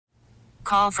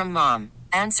Call from mom.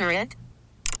 Answer it.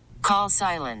 Call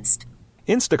silenced.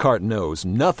 Instacart knows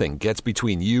nothing gets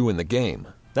between you and the game.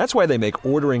 That's why they make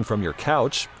ordering from your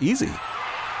couch easy.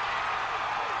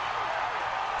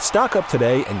 Stock up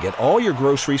today and get all your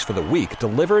groceries for the week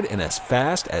delivered in as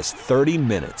fast as 30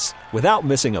 minutes without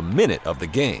missing a minute of the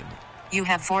game. You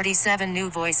have 47 new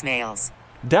voicemails.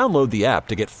 Download the app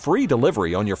to get free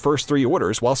delivery on your first 3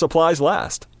 orders while supplies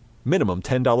last. Minimum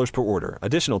 $10 per order.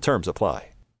 Additional terms apply.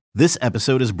 This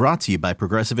episode is brought to you by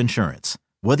Progressive Insurance.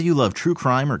 Whether you love true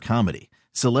crime or comedy,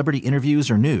 celebrity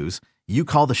interviews or news, you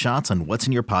call the shots on what's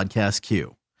in your podcast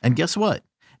queue. And guess what?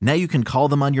 Now you can call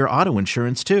them on your auto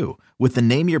insurance too with the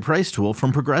Name Your Price tool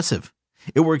from Progressive.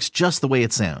 It works just the way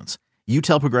it sounds. You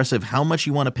tell Progressive how much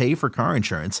you want to pay for car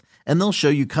insurance, and they'll show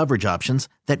you coverage options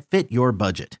that fit your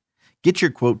budget. Get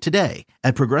your quote today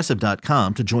at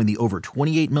Progressive.com to join the over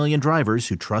 28 million drivers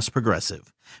who trust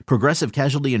Progressive. Progressive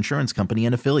Casualty Insurance Company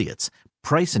and Affiliates.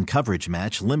 Price and coverage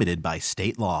match limited by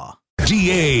state law.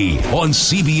 DA on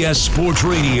CBS Sports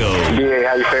Radio. DA,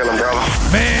 how you feeling,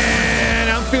 brother?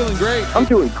 Man, I'm feeling great. I'm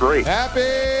doing great.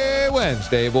 Happy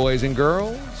Wednesday, boys and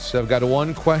girls. I've got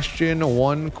one question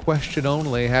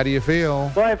only. How do you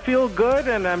feel? Well, I feel good,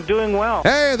 and I'm doing well.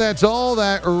 Hey, that's all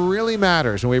that really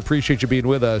matters, and we appreciate you being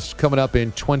with us. Coming up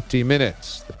in 20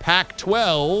 minutes, the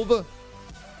Pac-12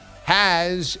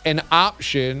 has an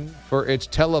option for its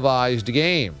televised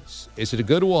games. Is it a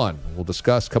good one? We'll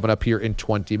discuss coming up here in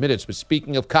 20 minutes. But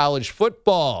speaking of college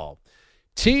football,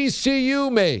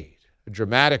 TCU made a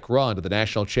dramatic run to the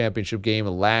national championship game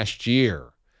last year,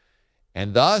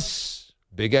 and thus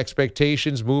big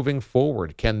expectations moving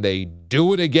forward. Can they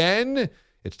do it again?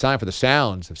 It's time for the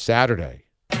sounds of Saturday.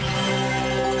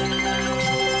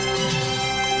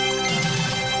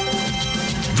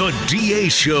 The DA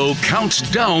Show counts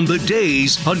down the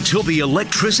days until the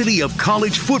electricity of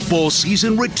college football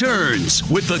season returns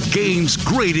with the game's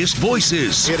greatest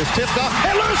voices. It is tipped off,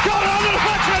 and Lewis got it on the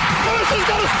deflection. Lewis is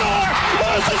going to score.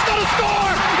 Lewis is going to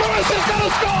score. Lewis is going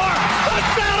to score.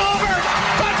 Touchdown, Auburn.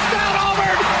 Touchdown,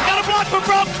 Auburn. Got a block from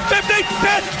Brock. 50,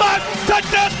 10, 5.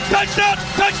 Touchdown, touchdown,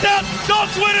 touchdown.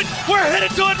 Dogs win it. We're headed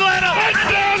to Atlanta.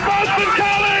 Touchdown, Boston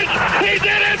College. He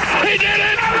did it. He did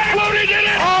it. Flutie did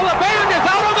it. All the band is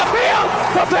out on the field.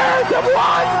 The Bears have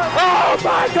won. Oh,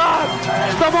 my God.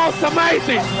 The most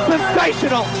amazing,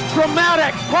 sensational,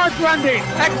 dramatic, heart-rending,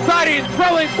 exciting,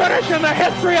 thrilling finish in the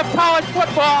history of college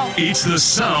football. It's the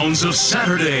sounds of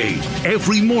Saturday.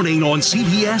 Every morning on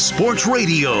CBS Sports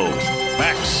Radio.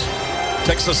 Max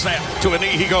takes the snap. To a knee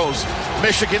he goes.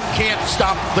 Michigan can't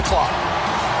stop the clock.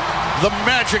 The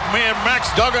magic man,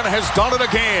 Max Duggan, has done it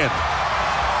again.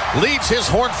 Leads his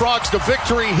Horned Frogs to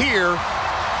victory here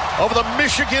over the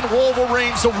Michigan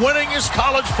Wolverines, the winningest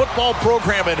college football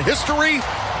program in history,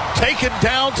 taken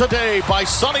down today by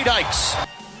Sonny Dykes.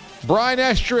 Brian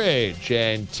Estridge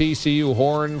and TCU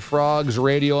Horned Frogs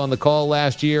radio on the call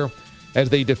last year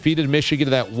as they defeated Michigan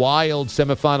in that wild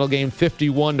semifinal game,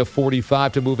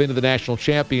 51-45, to move into the national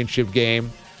championship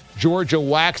game. Georgia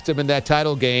waxed them in that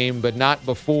title game, but not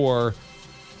before.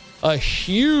 A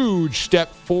huge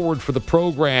step forward for the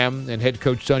program and head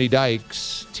coach Sonny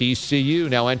Dykes. TCU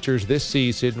now enters this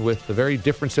season with a very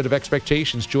different set of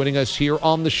expectations. Joining us here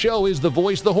on the show is the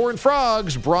voice of the Horned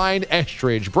Frogs, Brian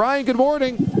Estridge. Brian, good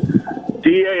morning.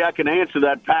 DA, I can answer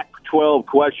that Pac-12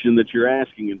 question that you're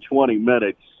asking in 20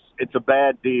 minutes. It's a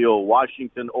bad deal.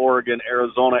 Washington, Oregon,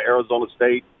 Arizona, Arizona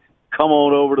State. Come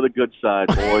on over to the good side,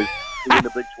 boys. In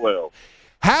the Big 12.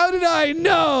 How did I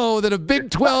know that a Big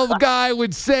 12 guy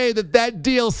would say that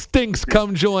deal stinks?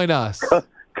 Come join us.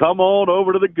 Come on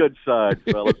over to the good side,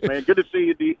 fellas. Man, good to see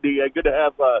you, DA. Good to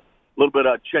have a little bit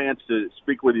of a chance to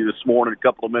speak with you this morning, a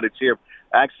couple of minutes here.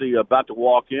 Actually about to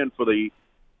walk in for the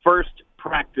first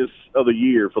practice of the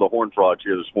year for the Horned Frogs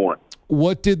here this morning.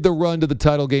 What did the run to the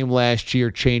title game last year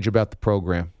change about the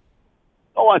program?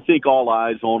 Oh, I think all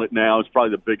eyes on it now is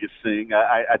probably the biggest thing.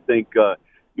 I think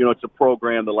it's a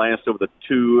program that lasts over the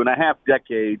 2.5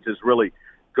 decades has really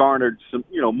garnered some,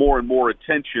 more and more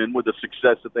attention with the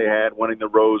success that they had, winning the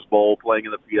Rose Bowl, playing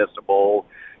in the Fiesta Bowl,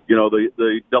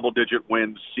 the double-digit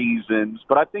win seasons.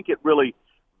 But I think it really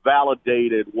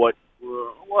validated what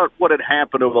had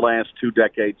happened over the last 2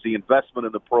 decades, the investment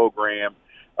in the program,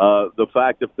 the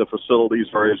fact that the facilities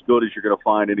are as good as you're going to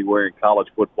find anywhere in college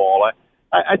football.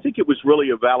 I think it was really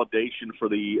a validation for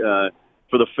the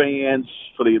fans,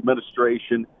 for the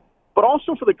administration, but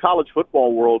also for the college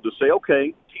football world to say,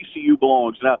 okay, TCU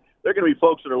belongs. Now, there are going to be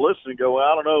folks that are listening and go, well,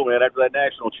 I don't know, man, after that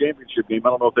national championship game, I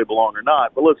don't know if they belong or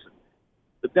not. But listen,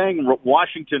 the dang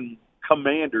Washington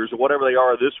Commanders or whatever they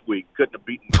are this week couldn't have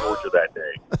beaten Georgia that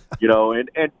day.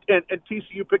 And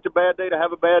TCU picked a bad day to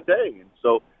have a bad day. And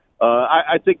so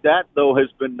I think that, though,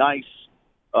 has been nice,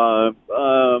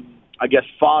 I guess,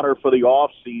 fodder for the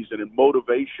offseason and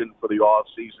motivation for the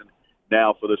offseason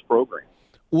now for this program.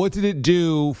 What did it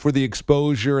do for the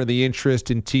exposure and the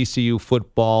interest in TCU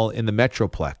football in the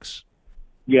Metroplex?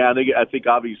 Yeah, I think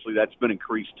obviously that's been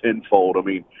increased tenfold. I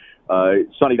mean,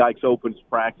 Sonny Dykes opens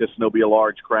practice, and there'll be a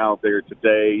large crowd there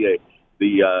today.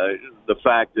 The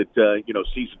fact that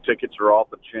season tickets are off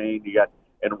the chain, you got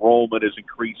enrollment has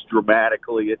increased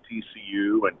dramatically at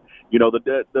TCU, and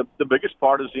the biggest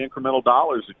part is the incremental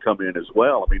dollars that come in as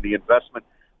well. I mean, the investment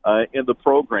in the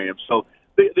program. So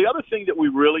the other thing that we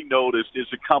really noticed is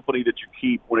the company that you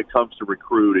keep when it comes to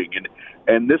recruiting,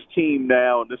 and this team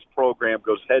now and this program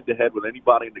goes head to head with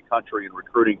anybody in the country in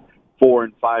recruiting 4-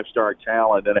 and 5-star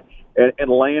talent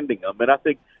and landing them. And I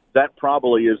think that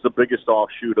probably is the biggest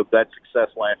offshoot of that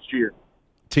success last year.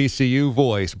 TCU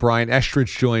voice Brian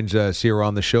Estridge joins us here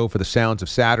on the show for the Sounds of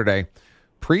Saturday.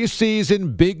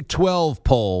 Preseason Big 12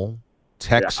 poll: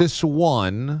 Texas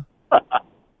 1,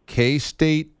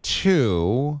 K-State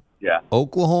 2,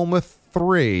 Oklahoma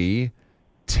 3,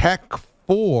 Tech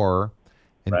 4,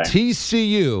 and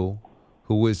TCU,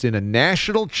 who was in a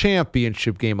national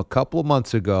championship game a couple of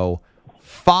months ago,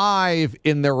 5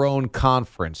 in their own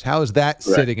conference. How is that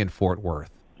sitting in Fort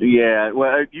Worth? Yeah,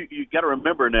 well, you got to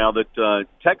remember now that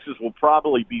Texas will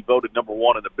probably be voted number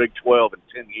 1 in the Big 12 in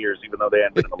 10 years, even though they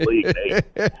haven't been in the league in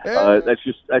 8.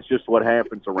 That's just what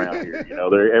happens around here.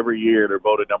 Every year they're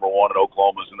voted number 1, and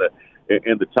Oklahoma's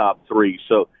in the top 3.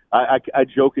 So I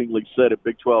jokingly said at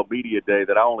Big 12 Media Day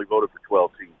that I only voted for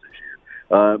 12 teams this year.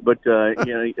 I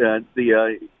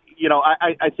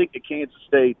think that Kansas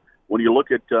State, when you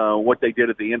look at what they did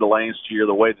at the end of last year,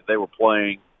 the way that they were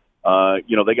playing.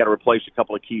 They got to replace a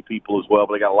couple of key people as well,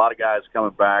 but they got a lot of guys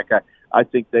coming back. I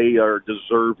think they are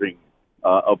deserving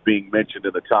of being mentioned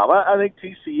in the top. I think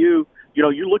TCU,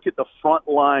 you look at the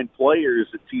frontline players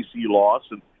that TCU lost,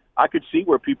 and I could see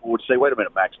where people would say, wait a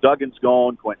minute, Max Duggan's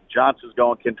gone, Quentin Johnson's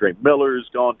gone, Kendre Miller's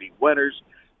gone, Dean Winters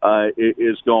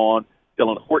is gone,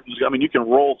 Dylan Horton's gone. I mean, you can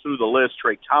roll through the list.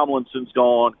 Trey Tomlinson's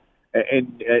gone,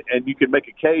 and you can make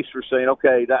a case for saying,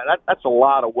 okay, that's a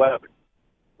lot of weapons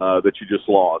that you just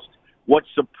lost. What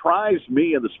surprised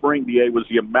me in the spring, DA, was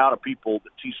the amount of people that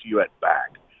TCU had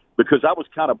back, because I was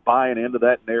kind of buying into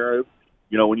that narrative.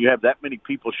 When you have that many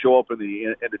people show up in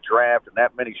the draft and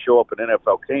that many show up in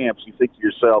NFL camps, you think to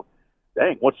yourself,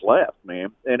 dang, what's left,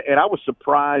 man? And I was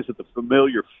surprised at the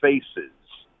familiar faces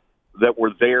that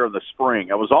were there in the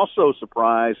spring. I was also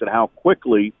surprised at how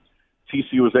quickly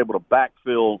TCU was able to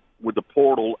backfill with the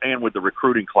portal and with the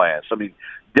recruiting class. I mean,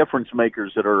 difference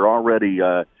makers that are already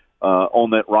on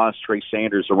that roster. Trey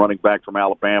Sanders, a running back from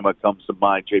Alabama, comes to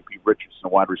mind. J.P. Richardson, a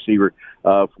wide receiver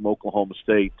from Oklahoma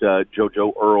State.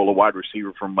 JoJo Earl, a wide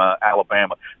receiver from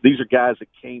Alabama. These are guys that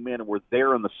came in and were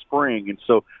there in the spring, and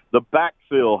so the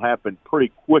backfill happened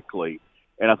pretty quickly.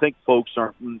 And I think folks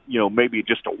aren't, maybe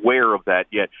just aware of that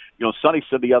yet. Sonny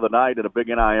said the other night at a big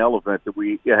NIL event that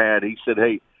we had, he said,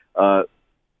 hey,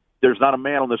 there's not a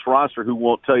man on this roster who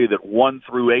won't tell you that 1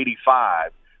 through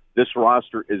 85, this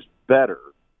roster is better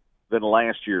than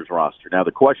last year's roster. Now,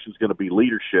 the question is going to be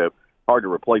leadership. Hard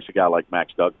to replace a guy like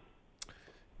Max Duggan.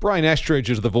 Brian Estridge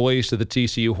is the voice of the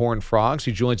TCU Horned Frogs.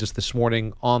 He joins us this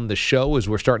morning on the show as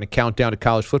we're starting to count down to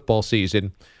college football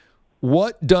season.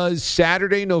 What does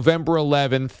Saturday, November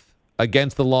 11th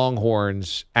against the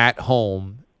Longhorns at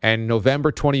home and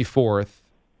November 24th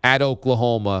at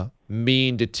Oklahoma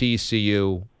mean to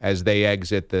TCU as they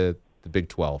exit the Big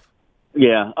 12?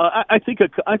 Yeah, I think a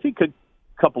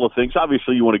couple of things.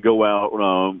 Obviously, you want to go out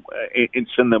and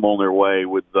send them on their way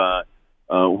with a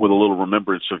little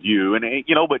remembrance of you. And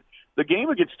but the game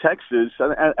against Texas,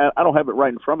 I don't have it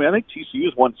right in front of me. I think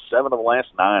TCU's won 7 of the last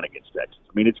 9 against Texas.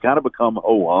 I mean, it's kind of become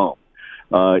ho-hum.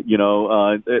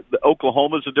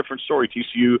 Oklahoma's a different story.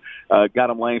 TCU got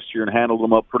them last year and handled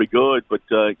them up pretty good, but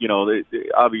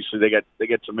obviously they got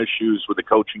some issues with the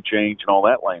coaching change and all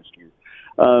that last year.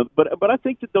 But I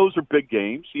think that those are big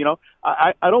games.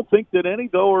 I don't think that any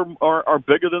though are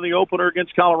bigger than the opener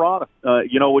against Colorado.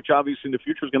 Which obviously in the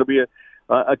future is going to be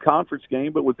a conference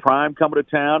game, but with Prime coming to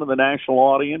town and the national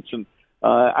audience, and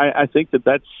I think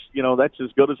that's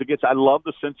as good as it gets. I love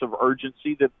the sense of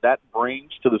urgency that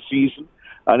brings to the season.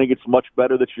 I think it's much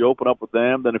better that you open up with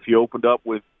them than if you opened up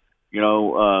with,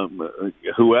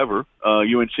 whoever,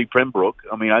 UNC Pembroke.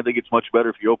 I mean, I think it's much better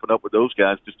if you open up with those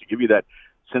guys just to give you that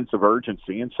sense of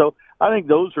urgency. And so I think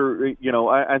those are,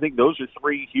 I think those are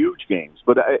 3 huge games.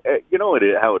 But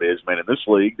how it is, man. In this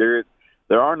league, there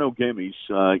there are no gimmies.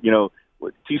 TCU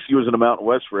was in the Mountain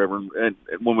West forever, and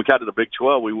when we got to the Big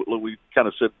 12, we kind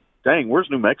of said, dang, where's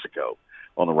New Mexico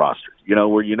on the roster?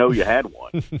 Where you had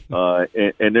one.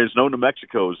 And there's no New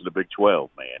Mexicos in the Big 12,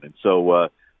 man. And so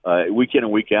week in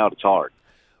and week out, it's hard.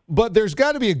 But there's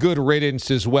got to be a good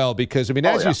riddance as well because,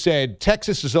 as you said,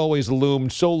 Texas has always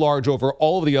loomed so large over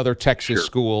all of the other Texas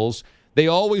schools. They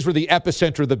always were the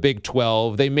epicenter of the Big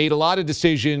 12. They made a lot of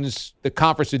decisions, the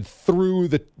conference did, through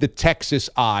the Texas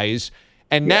eyes.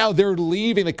 And now they're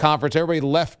leaving the conference. Everybody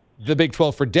left the Big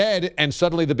 12 for dead, and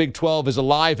suddenly the Big 12 is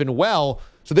alive and well.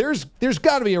 So there's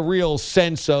got to be a real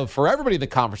sense of, for everybody in the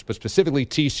conference, but specifically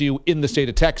TCU in the state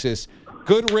of Texas,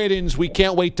 good riddance, we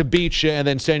can't wait to beat you and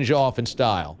then send you off in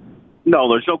style. No,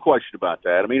 there's no question about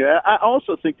that. I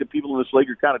also think that people in this league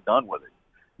are kind of done with it.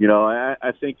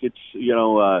 I think it's,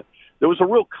 there was a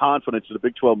real confidence in the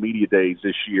Big 12 media days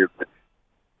this year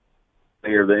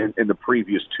in the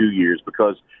previous 2 years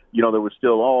because, there was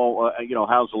still,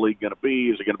 how's the league going to be?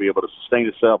 Is it going to be able to sustain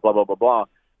itself? Blah, blah, blah, blah.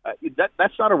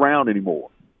 That's not around anymore.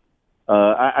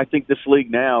 I think this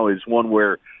league now is one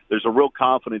where there's a real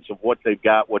confidence of what they've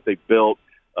got, what they've built,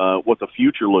 what the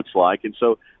future looks like. And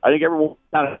so I think everyone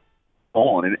kind of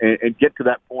on and get to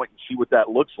that point and see what that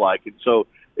looks like. And so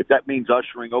if that means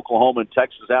ushering Oklahoma and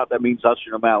Texas out, that means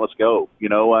ushering them out. Let's go.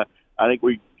 I think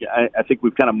we've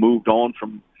kind of moved on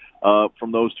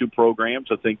from those two programs.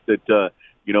 I think that,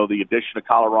 the addition of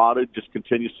Colorado just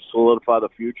continues to solidify the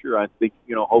future. I think,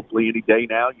 hopefully any day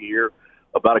now you hear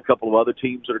about a couple of other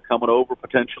teams that are coming over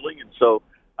potentially. And so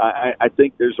I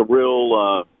think there's a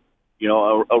real,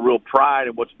 a real pride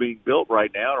in what's being built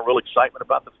right now and a real excitement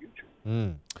about the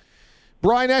future.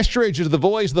 Brian Estridge is the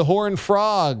voice of the Horned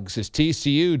Frogs as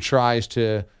TCU tries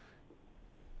to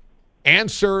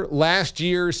answer last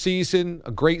year's season,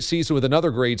 a great season with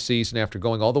another great season after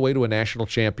going all the way to a national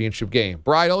championship game.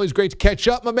 Brian, always great to catch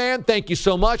up, my man. Thank you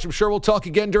so much. I'm sure we'll talk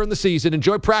again during the season.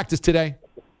 Enjoy practice today.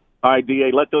 All right,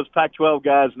 D.A., let those Pac-12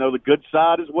 guys know the good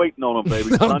side is waiting on them,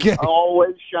 baby. Okay. Sun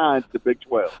always shines the Big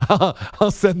 12. I'll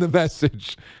send the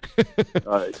message.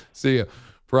 All right. See ya.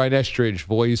 Brian Estridge,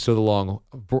 voice of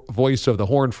the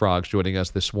Horned Frogs, joining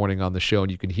us this morning on the show.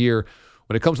 And you can hear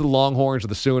when it comes to the Longhorns or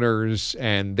the Sooners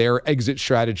and their exit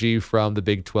strategy from the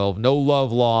Big 12, no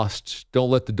love lost. Don't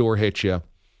let the door hit you.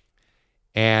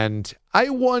 And I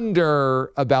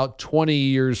wonder about 20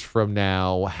 years from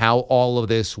now how all of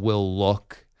this will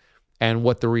look and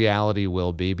what the reality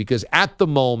will be. Because at the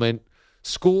moment,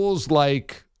 schools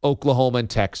like Oklahoma and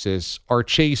Texas are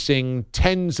chasing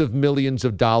tens of millions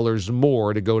of dollars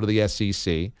more to go to the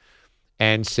SEC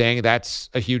and saying that's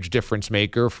a huge difference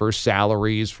maker for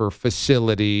salaries, for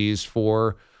facilities,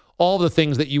 for all the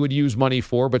things that you would use money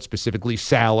for, but specifically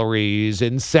salaries.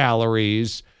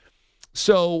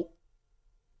 So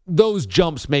those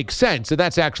jumps make sense. And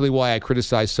that's actually why I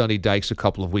criticized Sonny Dykes a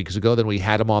couple of weeks ago. Then we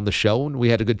had him on the show and we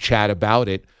had a good chat about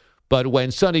it. But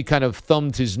when Sonny kind of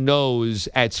thumbed his nose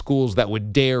at schools that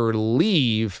would dare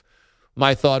leave,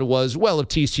 my thought was, well, if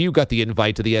TCU got the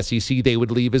invite to the SEC, they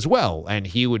would leave as well. And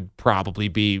he would probably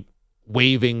be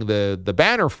waving the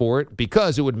banner for it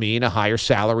because it would mean a higher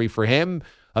salary for him,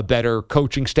 a better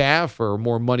coaching staff or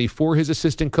more money for his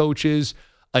assistant coaches,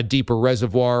 a deeper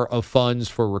reservoir of funds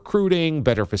for recruiting,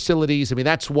 better facilities.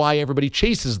 That's why everybody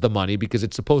chases the money, because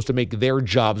it's supposed to make their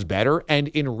jobs better and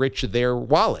enrich their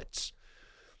wallets.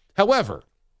 However,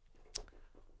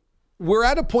 we're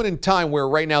at a point in time where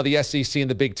right now the SEC and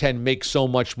the Big Ten make so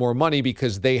much more money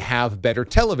because they have better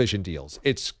television deals.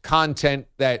 It's content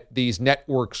that these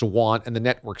networks want, and the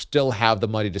networks still have the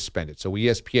money to spend it. So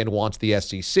ESPN wants the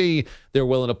SEC. They're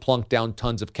willing to plunk down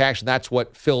tons of cash, and that's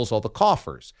what fills all the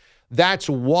coffers. That's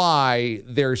why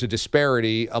there's a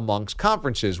disparity amongst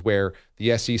conferences where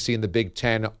the SEC and the Big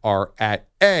Ten are at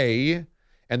A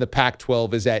and the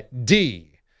Pac-12 is at D.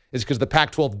 Is because the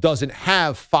Pac-12 doesn't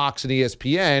have Fox and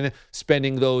ESPN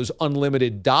spending those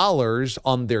unlimited dollars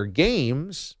on their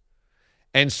games,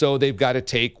 and so they've got to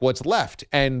take what's left.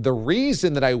 And the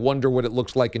reason that I wonder what it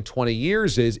looks like in 20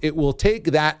 years is it will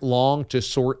take that long to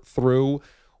sort through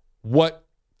what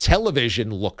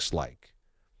television looks like.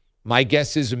 My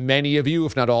guess is many of you,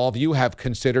 if not all of you, have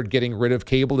considered getting rid of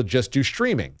cable to just do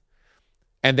streaming.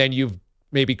 And then you've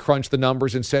maybe crunched the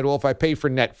numbers and said, well, if I pay for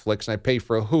Netflix and I pay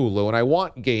for a Hulu and I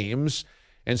want games,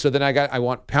 and so then I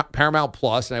want Paramount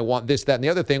Plus and I want this, that, and the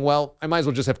other thing, well, I might as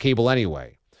well just have cable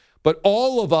anyway. But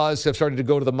all of us have started to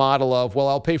go to the model of, well,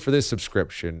 I'll pay for this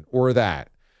subscription or that.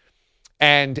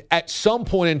 And at some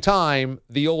point in time,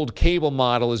 the old cable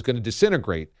model is going to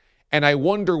disintegrate. And I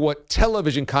wonder what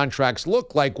television contracts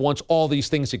look like once all these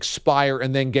things expire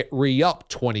and then get re-upped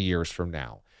 20 years from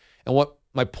now. And what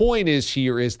my point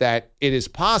is that it is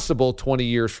possible 20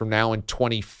 years from now in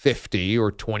 2050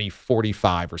 or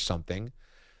 2045 or something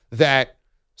that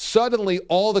suddenly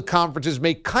all the conferences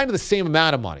make kind of the same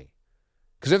amount of money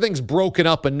because everything's broken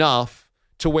up enough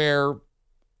to where,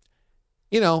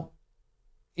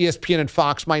 ESPN and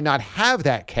Fox might not have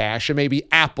that cash, and maybe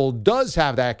Apple does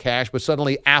have that cash, but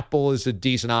suddenly Apple is a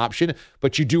decent option,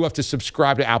 but you do have to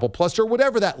subscribe to Apple Plus or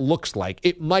whatever that looks like.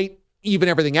 It might even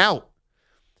everything out.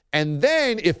 And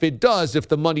then if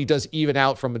the money does even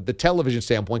out from the television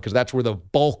standpoint, because that's where the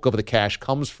bulk of the cash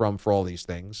comes from for all these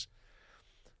things,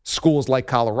 schools like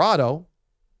Colorado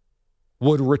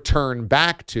would return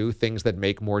back to things that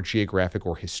make more geographic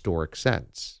or historic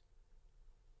sense.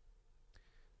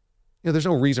 There's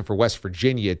no reason for West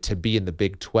Virginia to be in the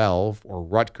Big 12 or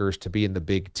Rutgers to be in the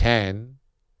Big 10.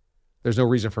 There's no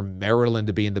reason for Maryland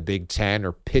to be in the Big 10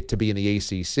 or Pitt to be in the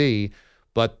ACC,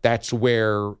 but that's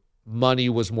where money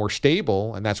was more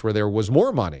stable and that's where there was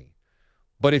more money.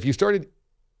 But if you started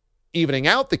evening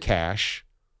out the cash,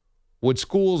 would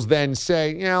schools then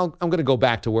say, I'm going to go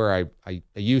back to where I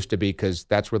used to be because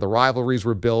that's where the rivalries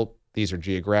were built. These are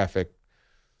geographic,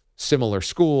 similar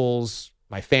schools.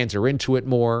 My fans are into it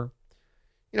more.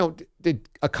 Did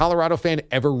a Colorado fan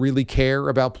ever really care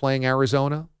about playing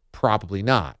Arizona? Probably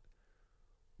not.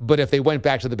 But if they went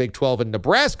back to the Big 12 and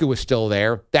Nebraska was still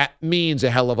there, that means a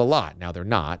hell of a lot. Now, they're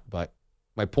not, but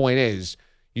my point is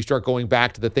you start going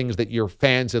back to the things that your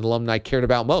fans and alumni cared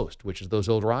about most, which is those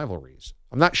old rivalries.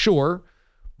 I'm not sure,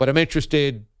 but I'm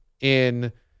interested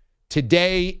in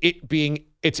today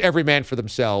it's every man for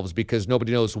themselves because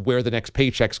nobody knows where the next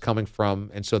paycheck's coming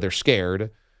from, and so they're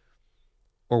scared,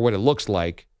 or what it looks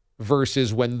like,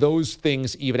 versus when those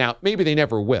things even out. Maybe they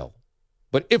never will.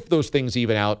 But if those things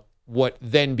even out, what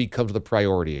then becomes the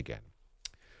priority again?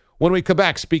 When we come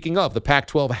back, speaking of, the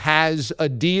Pac-12 has a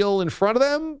deal in front of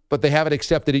them, but they haven't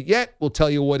accepted it yet. We'll tell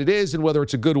you what it is and whether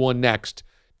it's a good one next.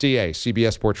 DA,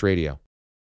 CBS Sports Radio.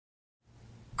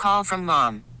 Call from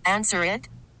mom. Answer it.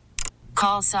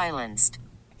 Call silenced.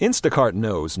 Instacart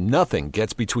knows nothing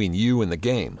gets between you and the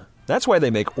game. That's why they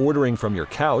make ordering from your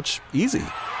couch easy.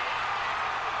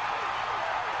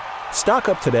 Stock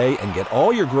up today and get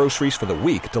all your groceries for the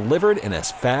week delivered in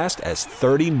as fast as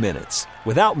 30 minutes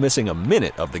without missing a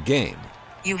minute of the game.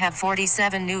 You have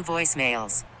 47 new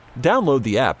voicemails. Download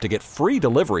the app to get free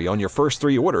delivery on your first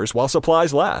 3 orders while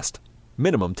supplies last.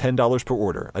 Minimum $10 per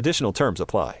order. Additional terms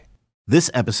apply.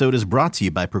 This episode is brought to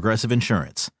you by Progressive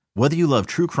Insurance. Whether you love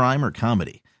true crime or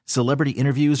comedy, celebrity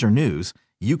interviews or news,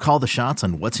 you call the shots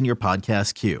on what's in your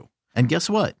podcast queue. And guess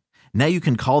what? Now you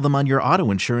can call them on your auto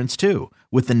insurance too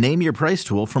with the Name Your Price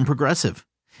tool from Progressive.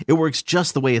 It works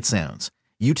just the way it sounds.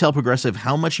 You tell Progressive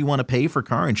how much you want to pay for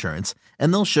car insurance,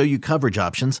 and they'll show you coverage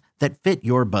options that fit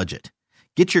your budget.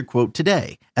 Get your quote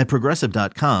today at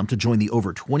Progressive.com to join the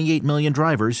over 28 million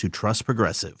drivers who trust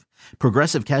Progressive.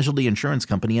 Progressive Casualty Insurance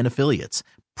Company and Affiliates.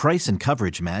 Price and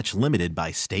coverage match limited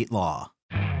by state law.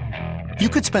 You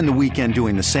could spend the weekend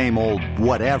doing the same old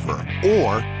whatever,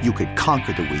 or you could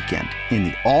conquer the weekend in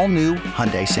the all-new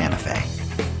Hyundai Santa Fe.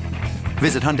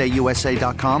 Visit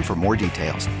HyundaiUSA.com for more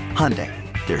details. Hyundai,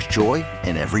 there's joy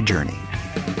in every journey.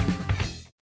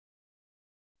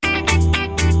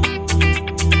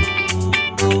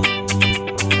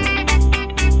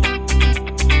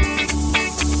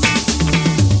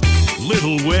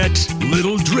 Little wet,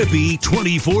 little drippy,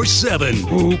 24/7.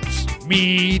 Oops,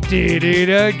 me did it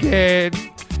again.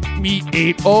 Me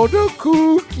ate all the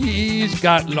cookies,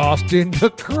 got lost in the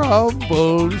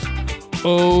crumbles.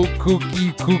 Oh,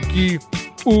 cookie,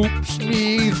 oops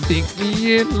me, think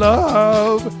me in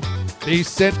love. They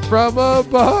sent from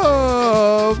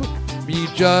above, me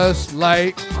just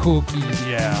like cookies,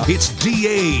 yeah. It's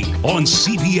DA on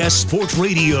CBS Sports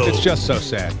Radio. It's just so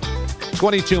sad.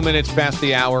 22 minutes past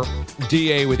the hour.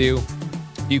 DA with you.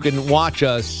 You can watch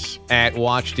us at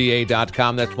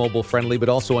watchda.com. That's mobile friendly, but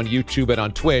also on YouTube and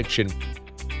on Twitch. And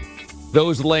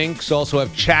those links also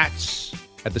have chats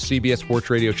at the CBS Sports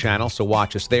Radio channel, so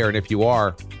watch us there. And if you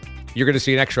are, you're going to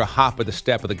see an extra hop of the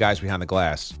step of the guys behind the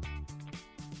glass.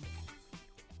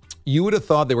 You would have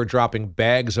thought they were dropping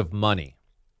bags of money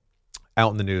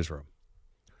out in the newsroom.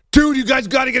 Dude, you guys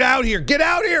got to get out here. Get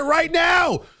out here right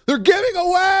now. They're giving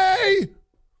away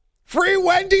free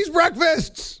Wendy's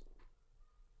breakfasts.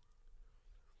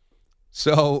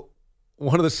 So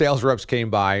one of the sales reps came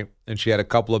by, and she had a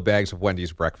couple of bags of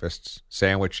Wendy's breakfasts,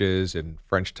 sandwiches and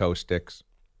French toast sticks.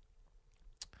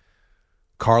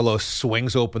 Carlos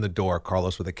swings open the door,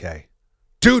 Carlos with a K.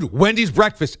 Dude, Wendy's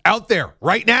breakfast out there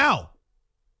right now.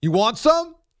 You want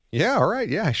some? Yeah, all right.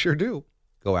 Yeah, I sure do.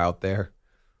 Go out there.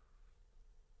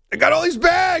 I got all these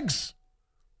bags.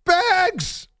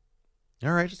 bags.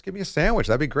 All right, just give me a sandwich.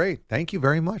 That'd be great. Thank you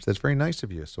very much. That's very nice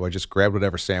of you. So I just grabbed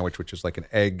whatever sandwich, which is like an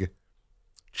egg,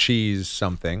 cheese,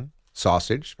 something,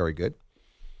 sausage. Very good.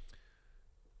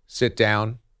 Sit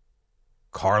down.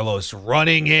 Carlos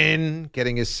running in,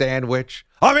 getting his sandwich.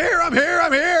 I'm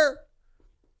here.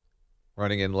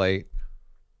 Running in late.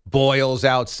 Boyle's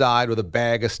outside with a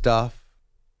bag of stuff,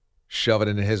 shoving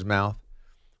it in his mouth.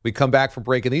 We come back from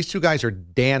break, and these two guys are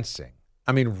dancing.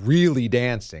 I mean, really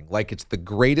dancing. Like it's the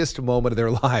greatest moment of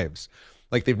their lives.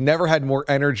 Like they've never had more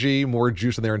energy, more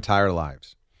juice in their entire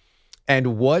lives.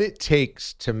 And what it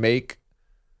takes to make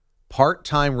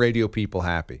part-time radio people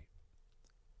happy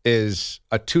is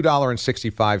a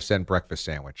 $2.65 breakfast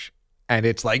sandwich. And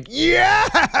it's like,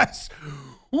 yes!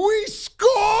 We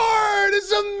scored!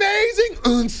 It's amazing!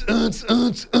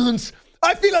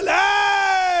 I feel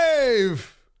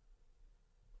alive!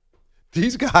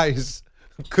 These guys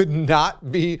could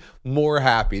not be more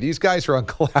happy. These guys are on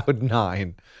cloud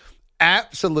nine.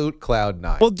 Absolute cloud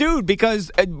nine. Well, dude,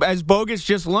 because as Bogus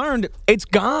just learned, it's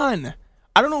gone.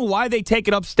 I don't know why they take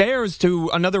it upstairs to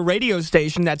another radio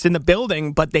station that's in the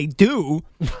building, but they do.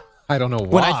 I don't know why.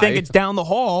 When I think it's down the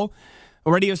hall,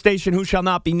 a radio station who shall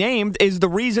not be named is the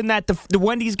reason that the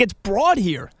Wendy's gets brought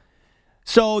here.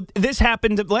 So this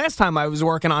happened last time I was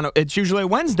working on it. It's usually a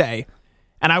Wednesday.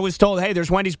 And I was told, hey,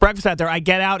 there's Wendy's breakfast out there. I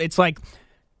get out. It's like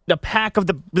the pack of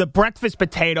the breakfast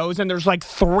potatoes, and there's like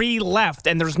 3 left,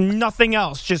 and there's nothing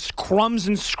else, just crumbs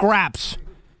and scraps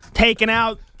taken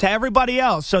out to everybody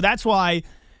else. So that's why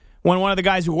when one of the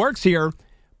guys who works here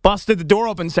busted the door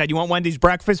open and said, you want Wendy's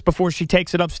breakfast before she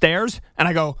takes it upstairs? And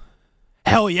I go,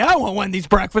 hell yeah, I want Wendy's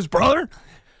breakfast, brother.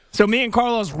 So me and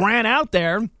Carlos ran out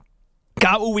there,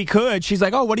 got what we could. She's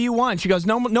like, oh, what do you want? She goes,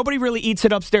 no, nobody really eats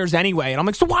it upstairs anyway. And I'm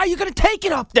like, so why are you going to take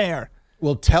it up there?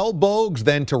 Well, tell Bogues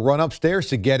then to run upstairs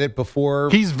to get it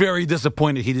before. He's very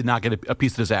disappointed he did not get a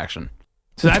piece of this action.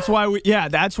 So that's why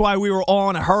we were all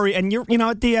in a hurry. And you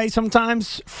know, DA,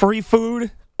 sometimes free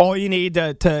food, all you need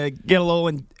to get a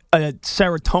little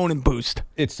serotonin boost.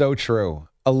 It's so true.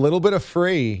 A little bit of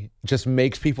free just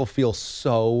makes people feel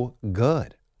so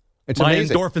good. It's My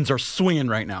amazing. endorphins are swinging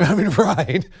right now. I mean,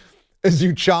 right. As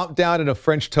you chomp down in a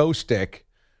French toast stick,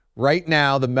 right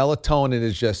now the melatonin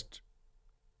is just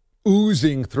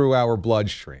oozing through our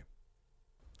bloodstream.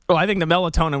 Well, I think the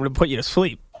melatonin would have put you to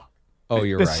sleep. Oh,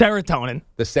 you're right. The serotonin.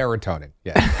 The serotonin,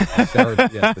 yes.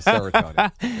 The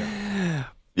serotonin.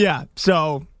 Yeah,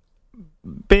 so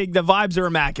big. The vibes are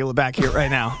immaculate back here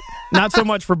right now. Not so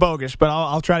much for Bogus, but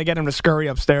I'll try to get him to scurry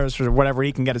upstairs for whatever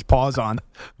he can get his paws on.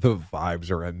 The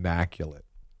vibes are immaculate.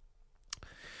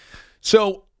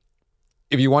 So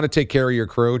if you want to take care of your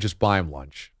crew, just buy them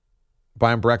lunch.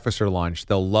 Buy them breakfast or lunch.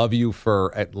 They'll love you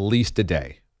for at least a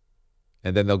day.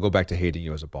 And then they'll go back to hating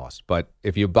you as a boss. But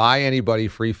if you buy anybody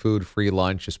free food, free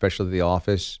lunch, especially the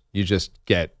office, you just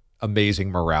get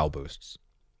amazing morale boosts.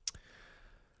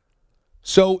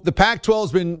 So the Pac-12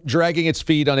 has been dragging its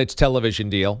feet on its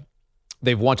television deal.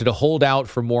 They've wanted to hold out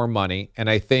for more money. And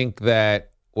I think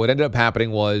that what ended up happening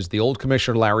was the old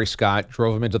commissioner, Larry Scott,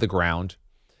 drove him into the ground.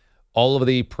 All of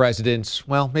the presidents,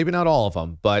 well, maybe not all of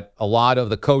them, but a lot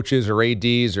of the coaches or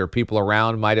ADs or people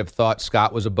around might have thought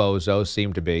Scott was a bozo,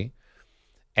 seemed to be.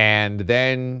 And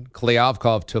then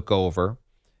Klyavkov took over,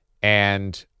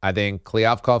 and I think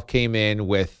Klyavkov came in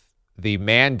with the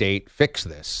mandate, fix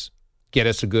this, get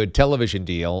us a good television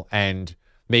deal, and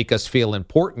make us feel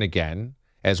important again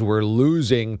as we're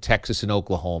losing Texas and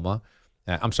Oklahoma.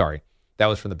 I'm sorry, that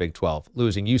was from the Big 12,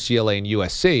 losing UCLA and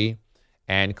USC,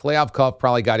 and Klyavkov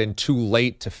probably got in too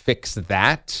late to fix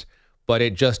that. But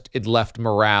it left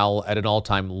morale at an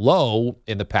all-time low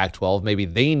in the Pac-12. Maybe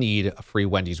they need a free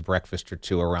Wendy's breakfast or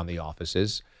two around the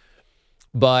offices.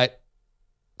 But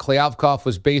Klyavkov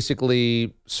was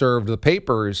basically served the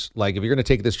papers like, if you're going to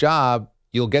take this job,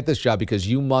 you'll get this job because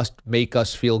you must make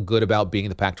us feel good about being in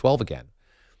the Pac-12 again.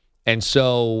 And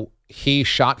so he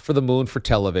shot for the moon for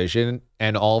television,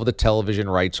 and all of the television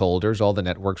rights holders, all the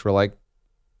networks were like,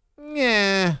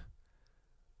 yeah,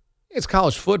 it's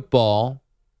college football.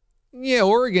 Yeah,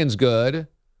 Oregon's good.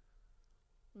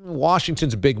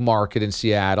 Washington's a big market in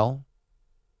Seattle.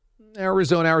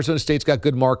 Arizona State's got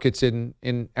good markets in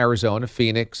Arizona,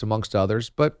 Phoenix, amongst others.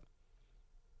 But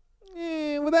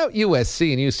without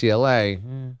USC and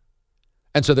UCLA.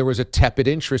 And so there was a tepid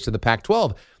interest in the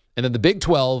Pac-12. And then the Big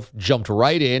 12 jumped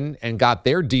right in and got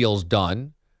their deals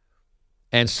done.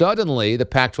 And suddenly the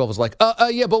Pac-12 was like,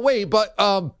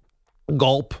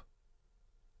 gulp.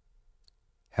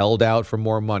 Held out for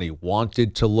more money,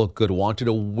 wanted to look good, wanted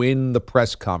to win the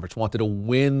press conference, wanted to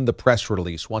win the press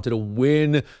release, wanted to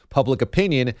win public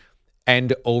opinion,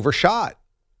 and overshot.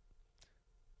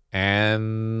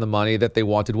 And the money that they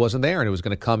wanted wasn't there, and it was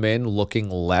going to come in looking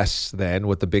less than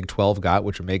what the Big 12 got,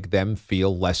 which would make them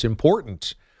feel less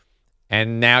important.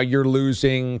 And now you're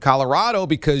losing Colorado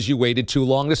because you waited too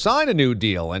long to sign a new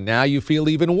deal, and now you feel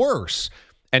even worse.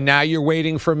 And now you're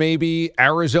waiting for maybe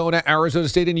Arizona, Arizona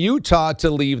State, and Utah to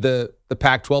leave the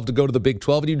Pac-12 to go to the Big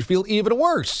 12, and you'd feel even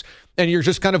worse. And you're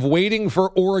just kind of waiting for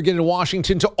Oregon and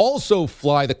Washington to also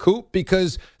fly the coop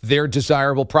because they're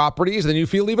desirable properties, and then you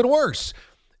feel even worse.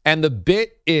 And the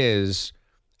bit is,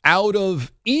 out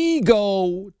of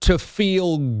ego to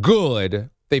feel good,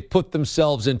 they put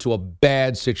themselves into a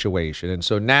bad situation. And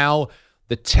so now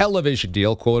the television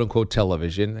deal, quote unquote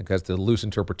television, because the loose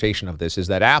interpretation of this is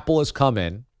that Apple has come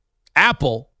in,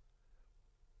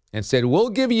 and said, we'll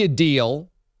give you a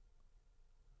deal,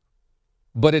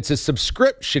 but it's a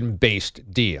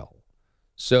subscription-based deal.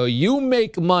 So you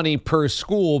make money per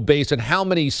school based on how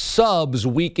many subs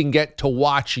we can get to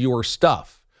watch your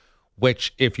stuff.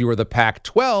 Which, if you were the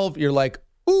Pac-12, you're like,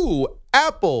 ooh,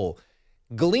 Apple,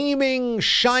 gleaming,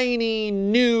 shiny,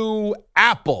 new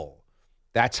Apple.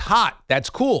 That's hot. That's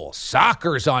cool.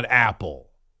 Soccer's on Apple.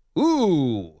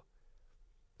 Ooh.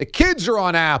 The kids are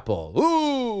on Apple.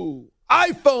 Ooh.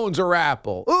 iPhones are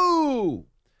Apple. Ooh.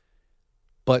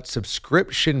 But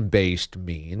subscription-based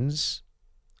means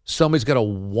somebody's got to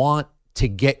want to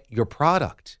get your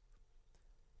product.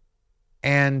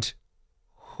 And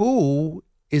who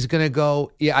is going to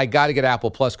go, yeah, I got to get Apple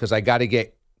Plus because I got to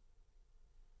get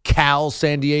Cal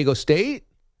San Diego State?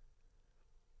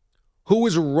 Who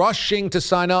is rushing to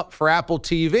sign up for Apple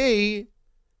TV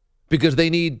because they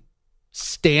need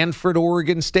Stanford,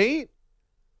 Oregon State?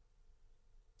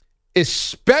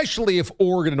 Especially if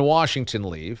Oregon and Washington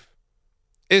leave.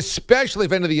 Especially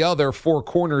if any of the other four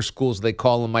corner schools, they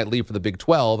call them, might leave for the Big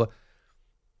 12.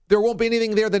 There won't be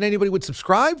anything there that anybody would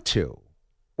subscribe to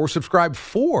or subscribe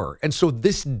for. And so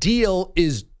this deal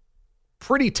is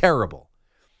pretty terrible.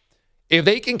 If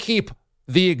they can keep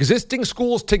the existing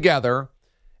schools together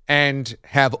and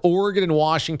have Oregon and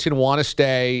Washington want to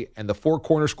stay and the four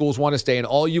corner schools want to stay, and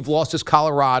all you've lost is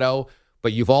Colorado,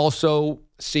 but you've also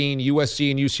seen USC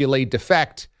and UCLA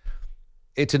defect,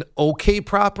 it's an okay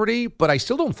property, but I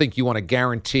still don't think you want to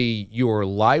guarantee your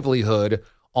livelihood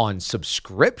on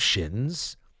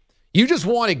subscriptions. You just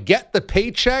want to get the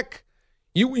paycheck.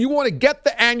 You want to get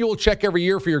the annual check every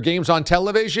year for your games on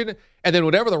television, and then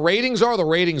whatever the ratings are, the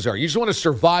ratings are. You just want to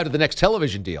survive to the next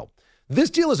television deal. This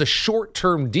deal is a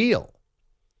short-term deal.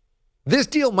 This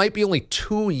deal might be only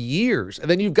 2 years, and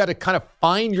then you've got to kind of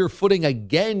find your footing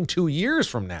again 2 years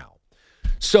from now.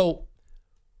 So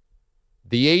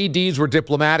the ADs were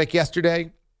diplomatic yesterday,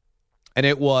 and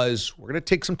it was, we're going to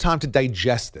take some time to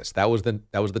digest this. That was the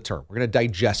term. We're going to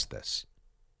digest this.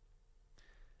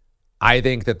 I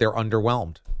think that they're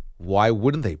underwhelmed. Why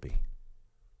wouldn't they be?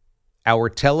 Our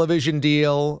television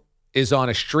deal is on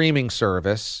a streaming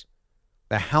service.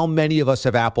 How many of us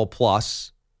have Apple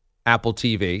Plus, Apple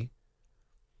TV,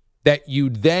 that you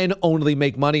then only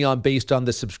make money on based on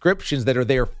the subscriptions that are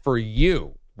there for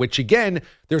you? Which, again,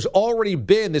 there's already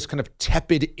been this kind of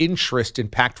tepid interest in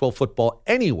Pac-12 football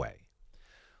anyway.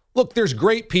 Look, there's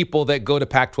great people that go to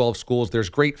Pac-12 schools. There's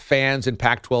great fans in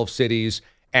Pac-12 cities.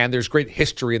 And there's great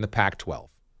history in the Pac-12.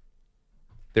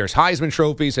 There's Heisman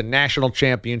trophies and national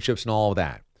championships and all of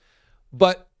that.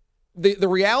 But the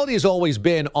reality has always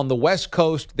been, on the West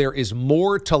Coast, there is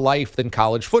more to life than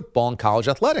college football and college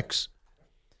athletics.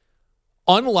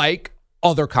 Unlike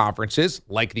other conferences,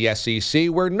 like the SEC,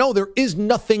 where no, there is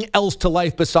nothing else to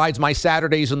life besides my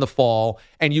Saturdays in the fall,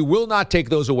 and you will not take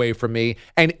those away from me,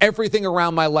 and everything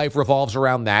around my life revolves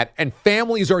around that, and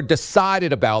families are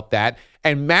decided about that,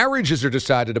 and marriages are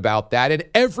decided about that, and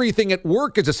everything at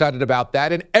work is decided about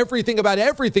that, and everything about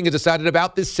everything is decided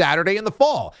about this Saturday in the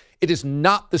fall. It is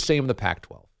not the same in the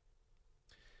Pac-12.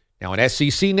 Now, an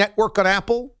SEC network on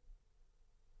Apple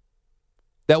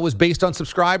that was based on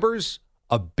subscribers,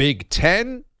 a Big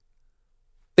Ten,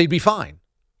 they'd be fine.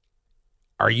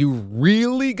 Are you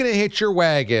really going to hitch your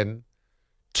wagon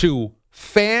to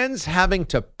fans having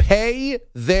to pay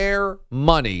their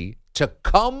money to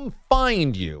come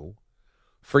find you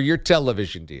for your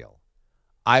television deal?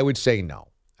 I would say no.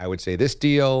 I would say this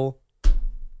deal,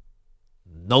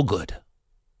 no good.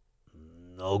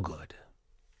 No good.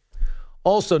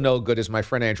 Also no good is my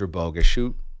friend Andrew Bogusch,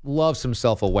 who loves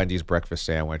himself a Wendy's breakfast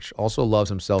sandwich, also loves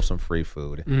himself some free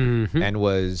food, and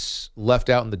was left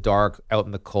out in the dark, out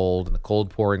in the cold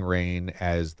pouring rain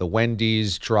as the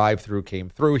Wendy's drive-through came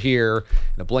through here.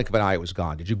 In a blink of an eye, it was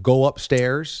gone. Did you go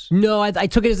upstairs? No, I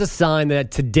took it as a sign that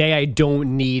today I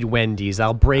don't need Wendy's.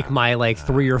 I'll break my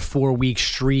 3 or 4 week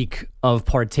streak of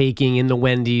partaking in the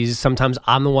Wendy's. Sometimes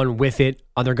I'm the one with it.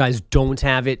 Other guys don't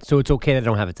have it, so it's okay that I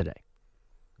don't have it today.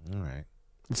 All right.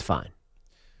 It's fine.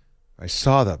 I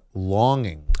saw the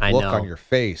longing look know. on your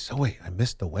face. Oh, wait, I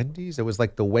missed the Wendy's? It was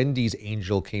like the Wendy's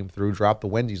angel came through, dropped the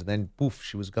Wendy's, and then, poof,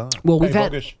 she was gone. Well, we've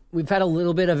had a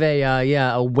little bit of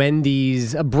a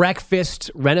Wendy's, a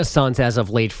breakfast renaissance as of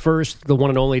late. First, the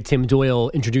one and only Tim Doyle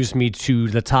introduced me to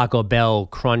the Taco Bell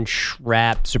Crunch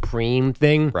Wrap Supreme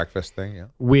thing. Breakfast thing, yeah.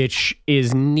 Which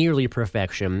is nearly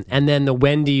perfection. And then the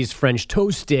Wendy's French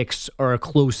toast sticks are a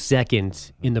close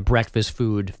second in the breakfast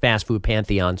food, fast food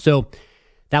pantheon. So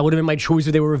that would have been my choice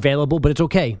if they were available, but it's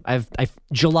okay.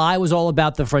 July was all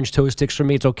about the French toast sticks for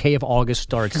me. It's okay if August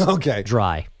starts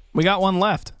dry. We got one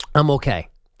left. I'm okay.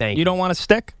 Thank you. You don't want a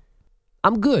stick?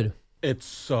 I'm good. It's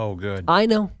so good. I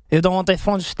know. You don't want a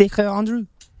French stick, Andrew?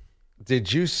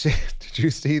 Did you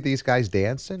see these guys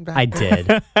dancing back I there?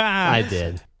 did. I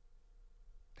did.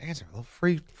 Dancing, a little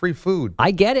free food.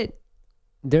 I get it.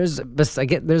 There's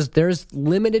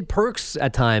limited perks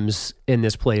at times in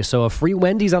this place. So a free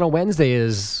Wendy's on a Wednesday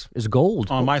is gold.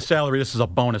 On my salary, this is a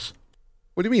bonus.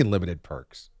 What do you mean limited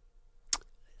perks?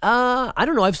 I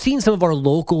don't know. I've seen some of our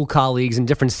local colleagues in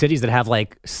different cities that have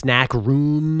snack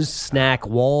rooms, snack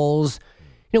walls.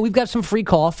 We've got some free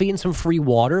coffee and some free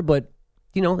water, but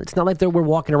it's not like we're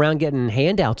walking around getting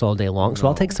handouts all day long. So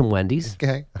I'll take some Wendy's.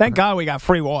 Okay. Thank God we got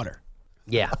free water.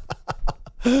 Yeah.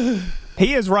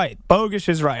 He is right. Bogish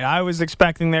is right. I was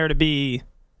expecting there to be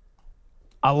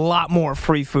a lot more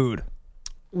free food.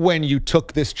 When you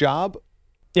took this job?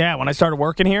 Yeah, when I started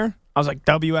working here, I was like,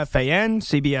 WFAN,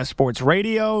 CBS Sports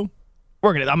Radio.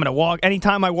 I'm going to walk.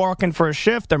 Anytime I walk in for a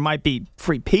shift, there might be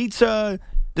free pizza.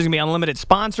 There's going to be unlimited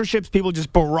sponsorships. People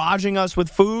just barraging us with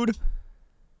food.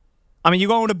 I mean, you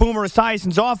go into Boomer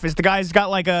Esiason's office, the guy's got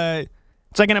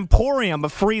it's like an emporium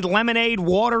of free lemonade,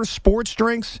 water, sports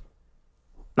drinks.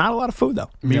 Not a lot of food, though.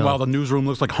 Meanwhile, the newsroom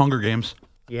looks like Hunger Games.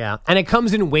 Yeah, and it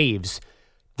comes in waves.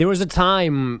 There was a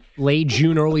time, late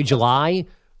June, early July,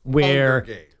 where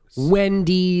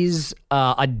Wendy's,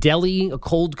 a deli, a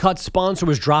cold cut sponsor,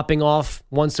 was dropping off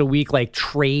once a week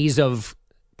trays of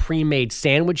pre-made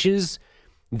sandwiches.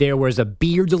 There was a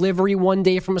beer delivery one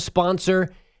day from a sponsor,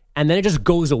 and then it just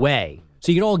goes away.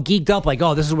 So you get all geeked up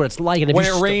oh, this is what it's like. And when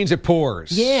it rains, it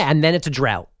pours. Yeah, and then it's a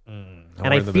drought. And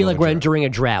I feel like we're entering a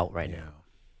drought right now.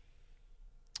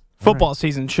 Football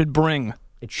season should bring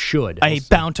a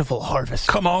bountiful harvest.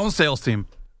 Come on, sales team.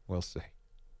 We'll see.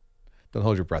 Don't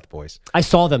hold your breath, boys. I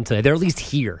saw them today. They're at least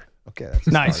here. Okay, that's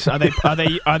nice. Are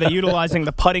they utilizing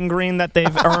the putting green that they've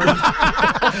earned?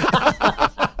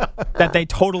 That they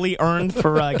totally earned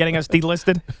for getting us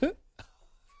delisted?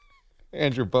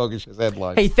 Andrew Bogish's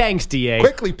headline. Hey, thanks, DA.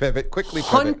 Quickly pivot.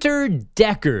 Hunter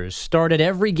Deckers started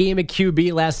every game at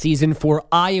QB last season for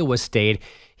Iowa State.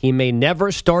 He may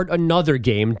never start another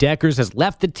game. Deckers has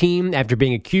left the team after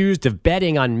being accused of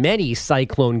betting on many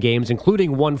Cyclone games,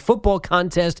 including one football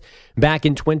contest back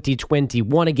in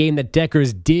 2021, a game that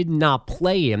Deckers did not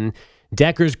play in.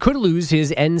 Deckers could lose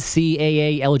his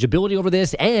NCAA eligibility over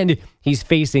this, and he's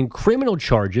facing criminal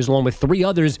charges along with 3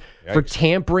 others for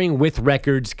tampering with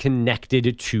records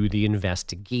connected to the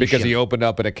investigation. Because he opened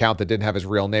up an account that didn't have his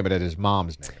real name, it had his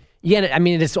mom's name. Yeah, I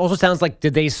mean, this also sounds like,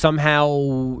 did they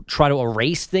somehow try to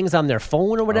erase things on their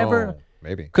phone or whatever? Oh,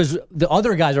 maybe. Because the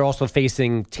other guys are also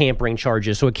facing tampering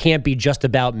charges, so it can't be just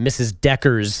about Mrs.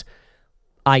 Decker's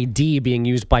ID being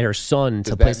used by her son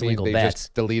to place illegal bets. They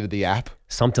just deleted the app?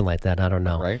 Something like that. I don't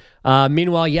know. Right.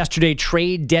 Meanwhile, yesterday,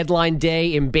 trade deadline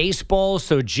day in baseball,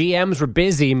 so GMs were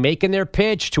busy making their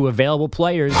pitch to available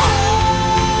players.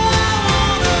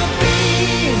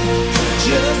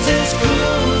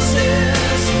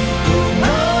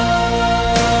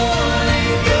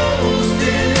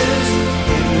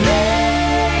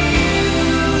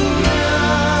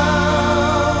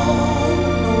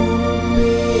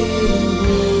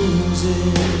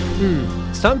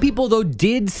 Some people, though,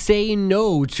 did say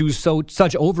no to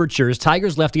such overtures.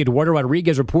 Tigers lefty Eduardo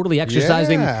Rodriguez reportedly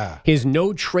exercising his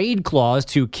no-trade clause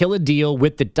to kill a deal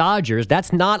with the Dodgers.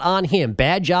 That's not on him.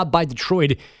 Bad job by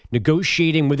Detroit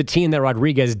negotiating with a team that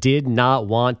Rodriguez did not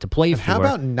want to play for. How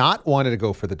about not wanting to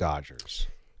go for the Dodgers?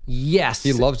 Yes.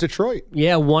 He loves Detroit.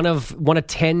 Yeah, one of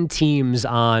 10 teams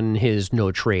on his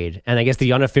no-trade. And I guess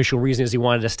the unofficial reason is he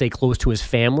wanted to stay close to his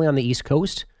family on the East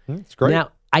Coast. That's great.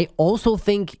 Now, I also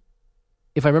think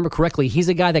if I remember correctly, he's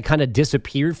a guy that kind of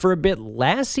disappeared for a bit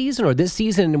last season or this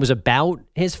season, and it was about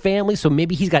his family. So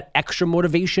maybe he's got extra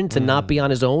motivation to not be on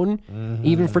his own,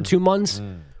 even for 2 months.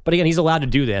 But again, he's allowed to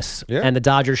do this. Yeah. And the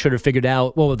Dodgers should have figured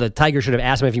out, well, the Tigers should have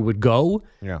asked him if he would go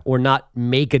or not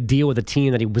make a deal with a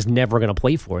team that he was never going to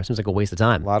play for. It seems like a waste of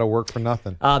time. A lot of work for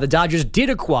nothing. The Dodgers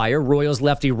did acquire Royals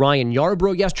lefty Ryan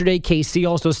Yarbrough yesterday. KC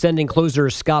also sending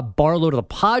closer Scott Barlow to the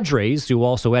Padres, who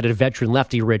also added veteran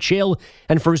lefty Rich Hill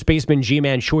and first baseman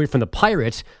G-Man Choi from the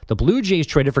Pirates. The Blue Jays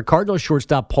traded for Cardinals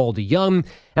shortstop Paul DeYoung,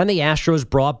 and the Astros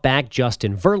brought back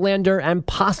Justin Verlander and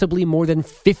possibly more than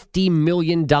 $50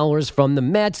 million from the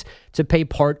Mets to pay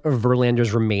part of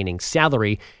Verlander's remaining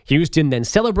salary. Houston then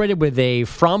celebrated with a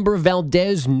Framber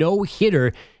Valdez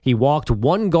no-hitter. He walked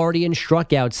one Guardian,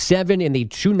 struck out 7 in the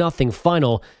 2-0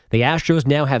 final. The Astros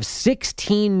now have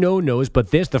 16 no-nos,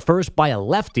 but this the first by a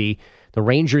lefty. The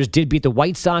Rangers did beat the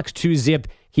White Sox 2-0,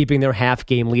 keeping their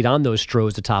half-game lead on those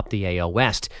Stros atop the AL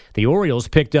West. The Orioles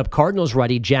picked up Cardinals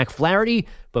righty Jack Flaherty,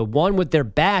 but won with their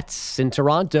bats in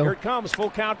Toronto. Here it comes, full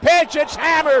count pitch. It's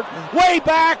hammered way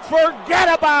back.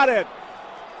 Forget about it.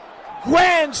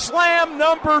 Grand slam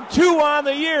number 2 on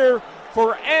the year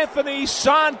for Anthony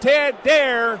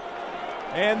Santander.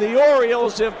 And the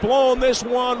Orioles have blown this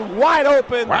one wide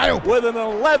open with an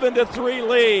 11-3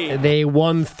 lead. They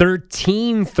won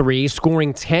 13-3,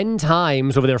 scoring 10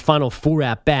 times over their final 4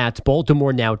 at-bats.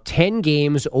 Baltimore now 10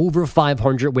 games over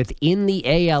 500 within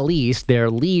the AL East. Their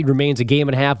lead remains a game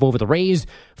and a half over the Rays,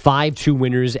 5-2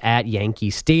 winners at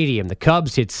Yankee Stadium. The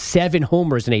Cubs hit 7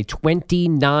 homers in a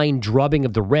 29 drubbing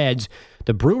of the Reds.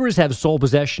 The Brewers have sole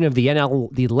possession of the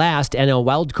last NL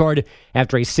wildcard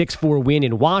after a 6-4 win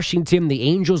in Washington. The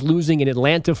Angels losing in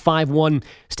Atlanta 5-1,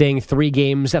 staying 3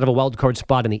 games out of a wildcard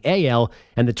spot in the AL.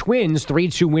 And the Twins,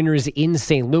 3-2 winners in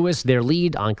St. Louis. Their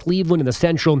lead on Cleveland in the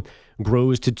Central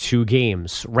grows to 2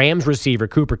 games. Rams receiver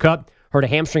Cooper Kupp hurt a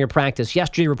hamstring at practice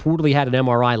yesterday, reportedly had an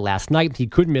MRI last night. He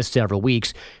could miss several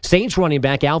weeks. Saints running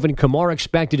back Alvin Kamara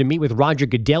expected to meet with Roger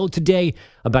Goodell today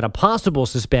about a possible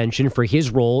suspension for his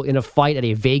role in a fight at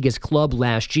a Vegas club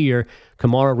last year.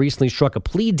 Kamara recently struck a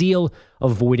plea deal,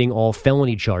 avoiding all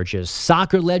felony charges.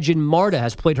 Soccer legend Marta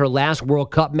has played her last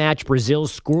World Cup match. Brazil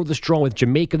scored the straw with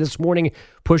Jamaica this morning,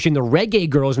 pushing the Reggae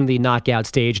Girls into the knockout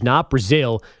stage, not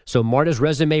Brazil. So Marta's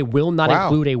resume will not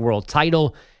include a world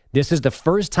title. This is the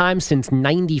first time since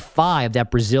 '95 that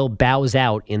Brazil bows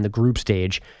out in the group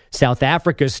stage. South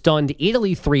Africa stunned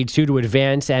Italy 3-2 to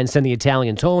advance and send the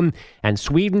Italians home. And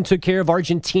Sweden took care of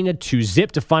Argentina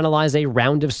 2-0 to finalize a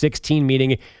round of 16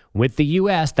 meeting with the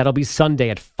U.S. That'll be Sunday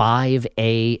at 5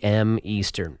 a.m.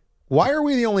 Eastern. Why are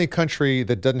we the only country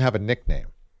that doesn't have a nickname?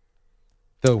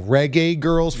 The Reggae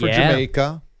Girls for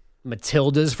Jamaica.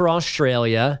 Matildas for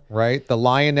Australia. Right. The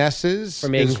Lionesses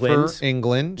from England. For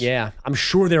England. Yeah. I'm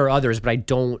sure there are others, but I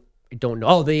don't know.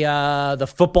 Oh, the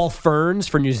Football Ferns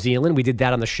for New Zealand. We did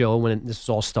that on the show when this was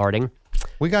all starting.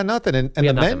 We got nothing.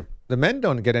 And the men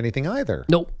don't get anything either.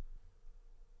 Nope.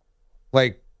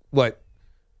 Like what?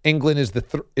 England is the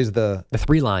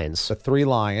Three Lions. The Three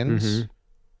Lions. Mm-hmm.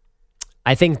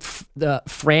 I think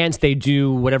France, they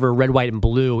do whatever red, white, and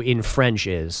blue in French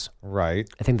is. Right.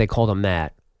 I think they call them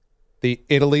that. The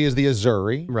Italy is the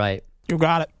Azzurri. Right. You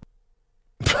got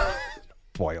it.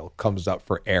 Boyle comes up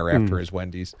for air after his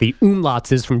Wendy's. The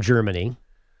Umlauts is from Germany.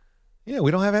 Yeah, we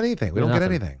don't have anything. We don't get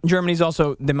anything. Germany's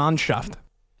also the Mannschaft.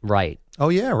 Right. Oh,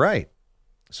 yeah, right.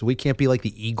 So we can't be like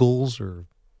the Eagles or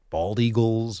Bald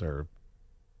Eagles or...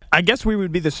 I guess we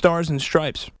would be the Stars and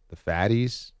Stripes. The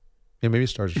Fatties. Yeah, maybe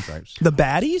Stars and Stripes. The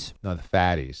Baddies? No, the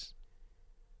Fatties.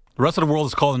 The rest of the world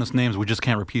is calling us names we just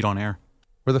can't repeat on air.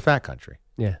 We're the fat country.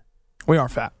 Yeah. We are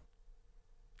fat.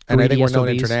 And I think we're known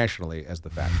internationally as the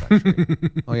fat country.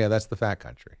 Oh, yeah, that's the fat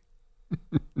country.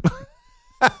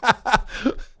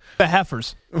 The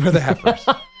heifers. We're the heifers.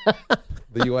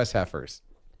 The U.S. heifers.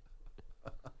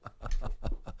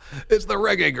 It's the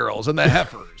Reggae Girls and the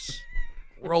heifers.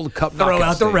 World Cup knockout Throw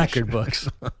out the stage. record books.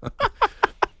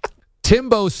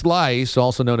 Timbo Slice,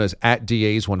 also known as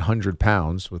 @DA's 100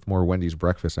 pounds, with more Wendy's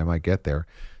breakfast, I might get there,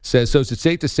 says, so is it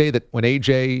safe to say that when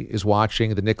AJ is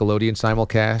watching the Nickelodeon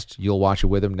simulcast, you'll watch it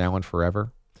with him now and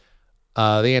forever?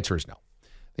 The answer is no.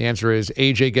 The answer is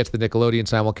AJ gets the Nickelodeon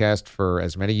simulcast for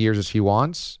as many years as he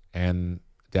wants, and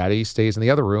Daddy stays in the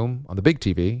other room on the big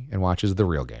TV and watches the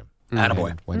real game.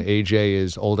 Attaboy. And when AJ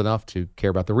is old enough to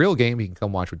care about the real game, he can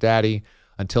come watch with Daddy.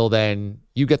 Until then,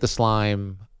 you get the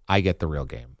slime, I get the real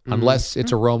game. Unless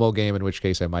it's a Romo game, in which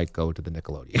case I might go to the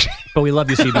Nickelodeon. But we love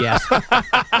you, CBS.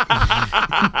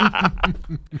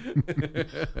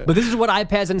 But this is what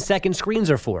iPads and second screens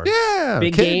are for. Yeah,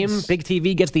 big kids. game, big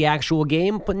TV gets the actual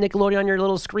game. Put Nickelodeon on your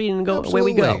little screen and go.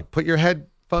 Absolutely. Away we go. Put your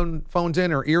headphones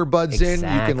in or earbuds in. You can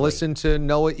Exactly. listen to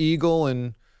Noah Eagle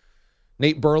and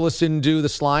Nate Burleson do the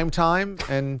slime time,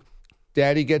 and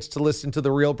Daddy gets to listen to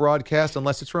the real broadcast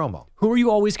unless it's Romo. Who are you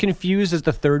always confused as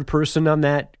the third person on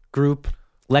that group?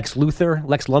 Lex Luthor?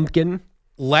 Lex Lumpkin?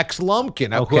 Lex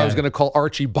Lumpkin, who Okay. I was going to call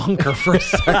Archie Bunker for a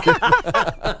second.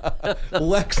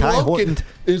 Lex Lumpkin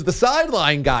is the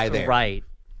sideline guy there. Right.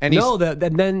 And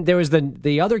and then there was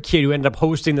the other kid who ended up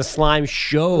hosting the Slime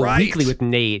Show Right. weekly with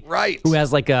Nate. Right. Who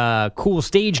has like a cool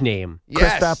stage name.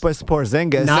 Christopoulos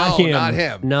Porzingis. Not No, him. not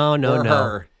him. No, no, Or no.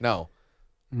 her. No.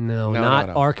 No, No, not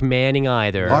no, no. Ark Manning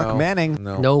either. Mark Manning.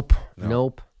 No. Nope. No.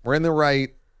 Nope. We're in the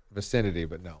right vicinity,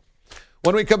 but no.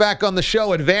 When we come back on the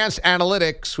show, Advanced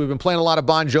Analytics. We've been playing a lot of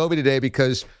Bon Jovi today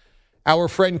because our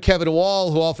friend Kevin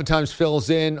Wall, who oftentimes fills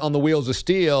in on the Wheels of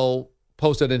Steel,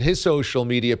 posted in his social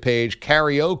media page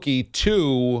karaoke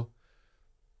to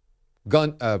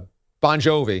Bon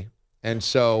Jovi. And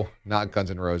so, not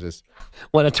Guns N' Roses.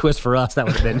 What a twist for us that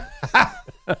would have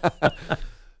been.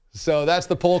 So that's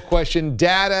the poll question.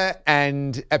 Data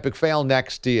and Epic Fail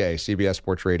next. DA, CBS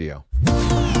Sports Radio.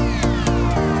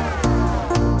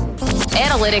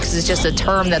 Analytics is just a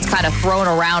term that's kind of thrown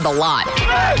around a lot.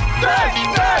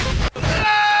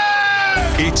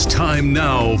 It's time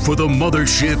now for the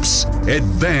mothership's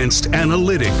Advanced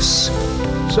Analytics.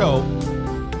 So,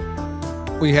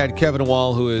 we had Kevin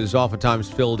Wall, who is oftentimes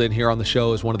filled in here on the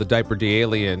show as one of the Diaper D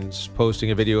aliens,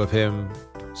 posting a video of him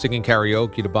singing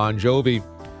karaoke to Bon Jovi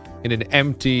in an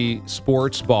empty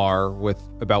sports bar with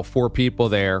about 4 people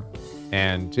there,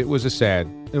 and it was a sad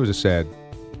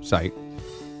sight.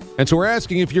 And so we're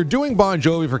asking, if you're doing Bon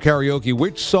Jovi for karaoke,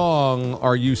 which song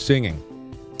are you singing?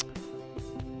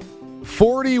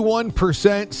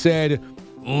 41% said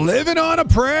 "Living on a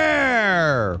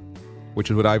Prayer,"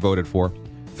 which is what I voted for.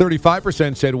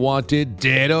 35% said "Wanted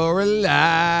Dead or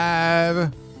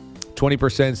Alive."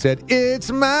 20% said "It's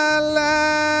My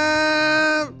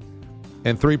Life."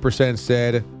 And 3%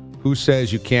 said "Who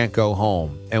Says You Can't Go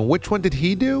Home." And which one did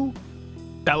he do?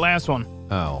 That last one.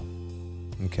 Oh,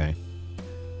 okay.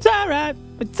 It's all right.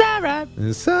 It's all right.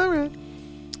 It's all right.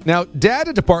 Now,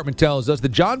 data department tells us that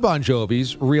John Bon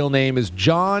Jovi's real name is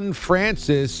John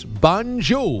Francis Bon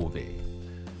Jovi.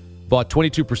 Bought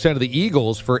 22% of the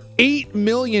Eagles for $8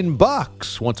 million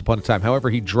once upon a time. However,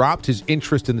 he dropped his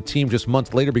interest in the team just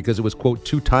months later because it was, quote,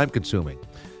 too time-consuming.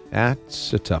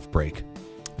 That's a tough break.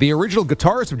 The original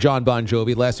guitarist of John Bon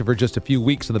Jovi lasted for just a few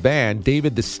weeks in the band,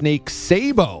 David the Snake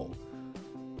Sabo.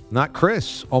 Not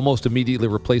Chris, almost immediately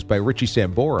replaced by Richie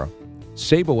Sambora.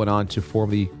 Sabo went on to form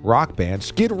the rock band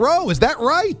Skid Row. Is that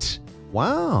right?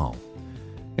 Wow.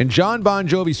 And John Bon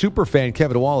Jovi superfan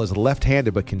Kevin Wall is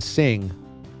left-handed but can sing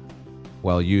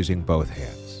while using both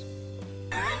hands.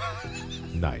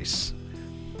 Nice.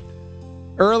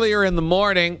 Earlier in the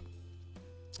morning,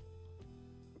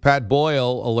 Pat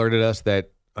Boyle alerted us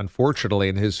that, unfortunately,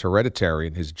 in his hereditary,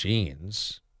 in his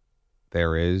genes,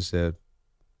 there is a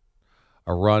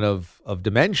run of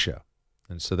dementia.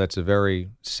 And so that's a very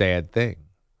sad thing.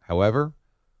 However,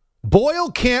 Boyle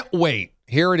can't wait.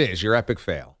 Here it is, your epic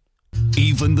fail.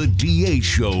 Even the DA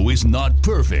show is not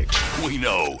perfect. We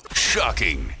know.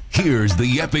 Shocking. Here's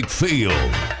the epic fail.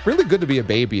 Really good to be a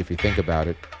baby if you think about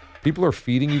it. People are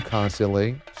feeding you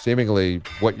constantly. Seemingly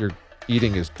what you're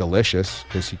eating is delicious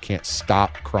because you can't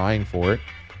stop crying for it.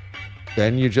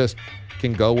 Then you just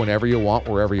can go whenever you want,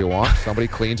 wherever you want. Somebody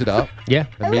cleans it up. Yeah.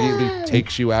 Immediately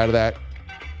takes you out of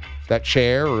that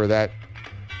chair or that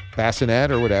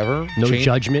bassinet or whatever. No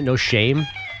judgment, no shame.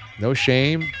 No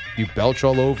shame. You belch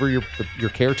all over your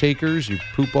caretakers. You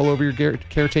poop all over your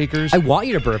caretakers. I want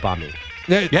you to burp on me.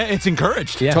 Yeah, it's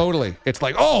encouraged. Yeah. Totally. It's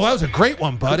like, oh, that was a great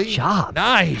one, buddy. Good job.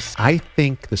 Nice. I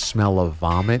think the smell of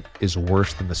vomit is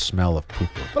worse than the smell of poop.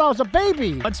 But I was a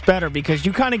baby. That's better because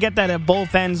you kind of get that at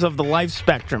both ends of the life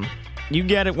spectrum. You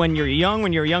get it when you're young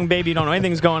baby, you don't know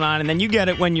anything's going on, and then you get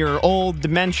it when you're old,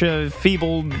 dementia,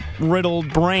 feeble,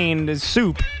 riddled brain is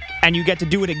soup, and you get to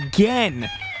do it again.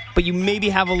 But you maybe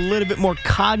have a little bit more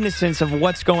cognizance of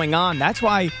what's going on. That's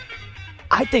why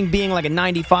I think being like a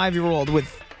 95-year-old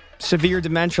with severe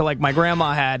dementia like my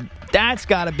grandma had, that's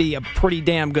got to be a pretty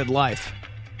damn good life.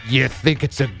 You think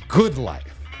it's a good life?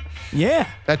 Yeah.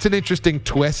 That's an interesting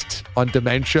twist on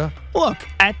dementia. Look,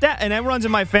 and that runs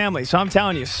in my family, so I'm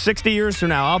telling you, 60 years from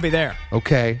now, I'll be there.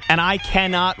 Okay. And I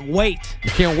cannot wait. You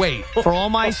can't wait. For all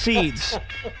my seeds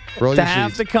For all to your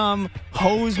have seeds. to come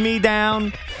hose me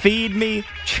down, feed me,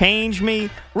 change me,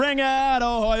 ring out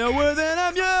Ohio with an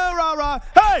M-U-rah-rah,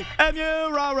 hey,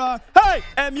 M-U-rah-rah, hey! Hey,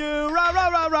 M-U,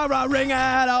 rah, ring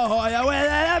at Ahoy,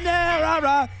 with M-U,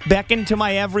 rah. Beckon to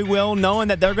my every will, knowing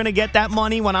that they're going to get that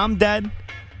money when I'm dead.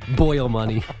 Boyle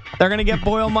money. They're going to get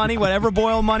Boyle money, whatever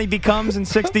Boyle money becomes in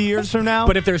 60 years from now.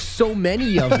 But if there's so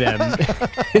many of them,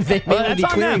 they may only be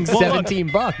clearing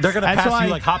 $17. They're going to pass you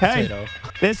like hot potato.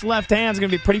 This left hand's going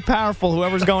to be pretty powerful,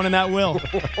 whoever's going in that will.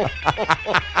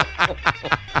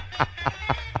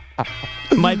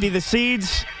 Might be the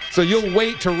seeds. So you'll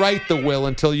wait to write the will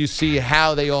until you see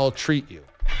how they all treat you.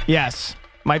 Yes.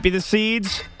 Might be the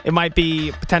seeds. It might be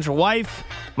a potential wife.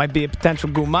 Might be a potential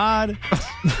gumad.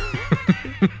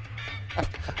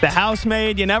 The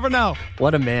housemaid. You never know.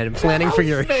 What a man. Planning for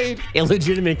your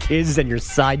illegitimate kids and your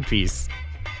side piece.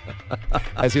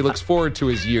 As he looks forward to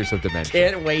his years of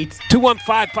dementia. Can't wait.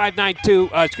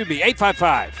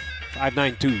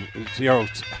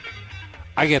 855-592.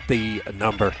 I get the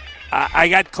number. I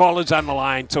got callers on the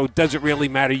line, so it doesn't really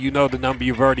matter. You know the number.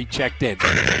 You've already checked in.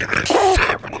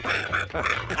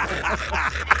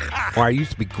 Well, I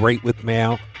used to be great with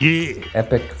mail. Yeah.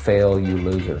 Epic fail, you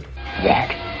loser.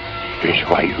 That is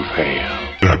why you fail.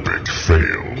 Epic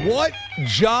fail. What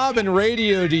job in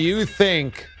radio do you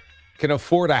think can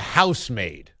afford a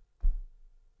housemaid?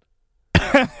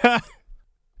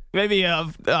 Maybe a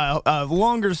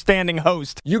longer-standing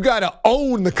host. You got to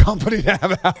own the company to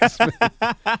have a housemaid.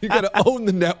 You got to own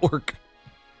the network.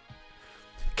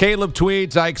 Caleb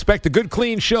tweets, I expect a good,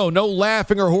 clean show. No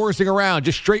laughing or horsing around.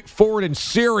 Just straightforward and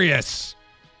serious.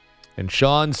 And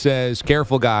Sean says,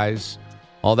 careful, guys.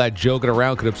 All that joking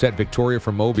around could upset Victoria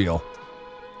from Mobile.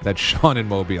 That's Sean in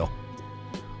Mobile.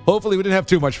 Hopefully we didn't have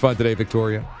too much fun today,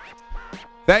 Victoria.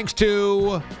 Thanks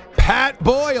to Pat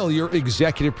Boyle, your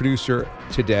executive producer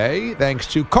today. Thanks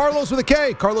to Carlos with a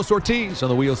K, Carlos Ortiz on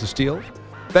the Wheels of Steel.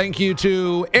 Thank you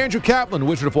to Andrew Kaplan,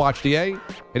 Wizard of Watch DA,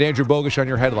 and Andrew Bogish on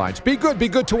your headlines. Be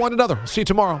good to one another. See you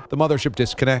tomorrow. The Mothership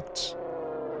disconnects.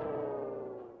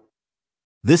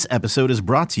 This episode is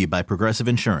brought to you by Progressive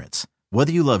Insurance.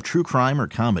 Whether you love true crime or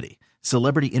comedy,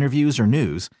 celebrity interviews or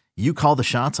news, you call the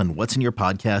shots on what's in your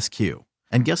podcast queue.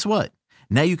 And guess what?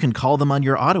 Now you can call them on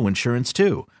your auto insurance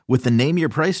too with the Name Your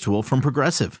Price tool from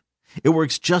Progressive. It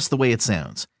works just the way it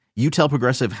sounds. You tell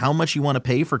Progressive how much you want to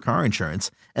pay for car insurance,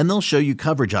 and they'll show you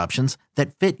coverage options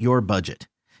that fit your budget.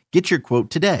 Get your quote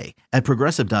today at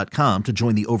Progressive.com to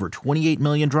join the over 28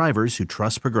 million drivers who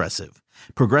trust Progressive.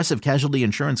 Progressive Casualty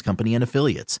Insurance Company and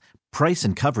Affiliates. Price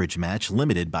and coverage match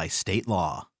limited by state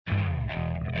law.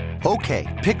 Okay,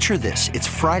 picture this. It's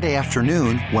Friday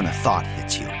afternoon when a thought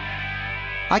hits you.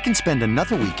 I can spend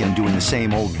another weekend doing the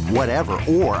same old whatever,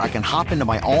 or I can hop into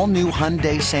my all-new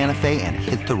Hyundai Santa Fe and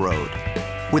hit the road.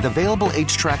 With available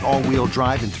H-Track all-wheel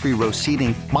drive and 3-row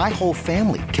seating, my whole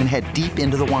family can head deep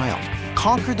into the wild.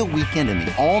 Conquer the weekend in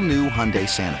the all-new Hyundai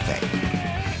Santa Fe.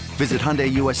 Visit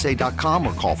HyundaiUSA.com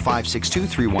or call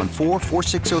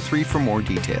 562-314-4603 for more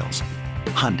details.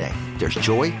 Hyundai, there's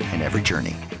joy in every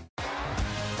journey.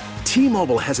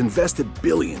 T-Mobile has invested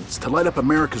billions to light up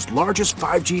America's largest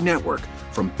 5G network,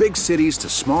 from big cities to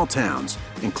small towns,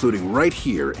 including right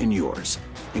here in yours.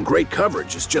 And great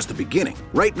coverage is just the beginning.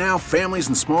 Right now, families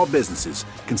and small businesses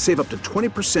can save up to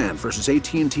 20% versus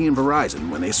AT&T and Verizon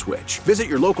when they switch. Visit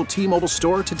your local T-Mobile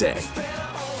store today.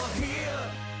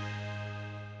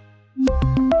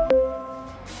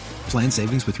 Plan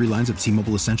savings with 3 lines of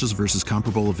T-Mobile Essentials versus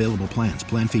comparable available plans.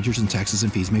 Plan features and taxes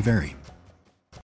and fees may vary.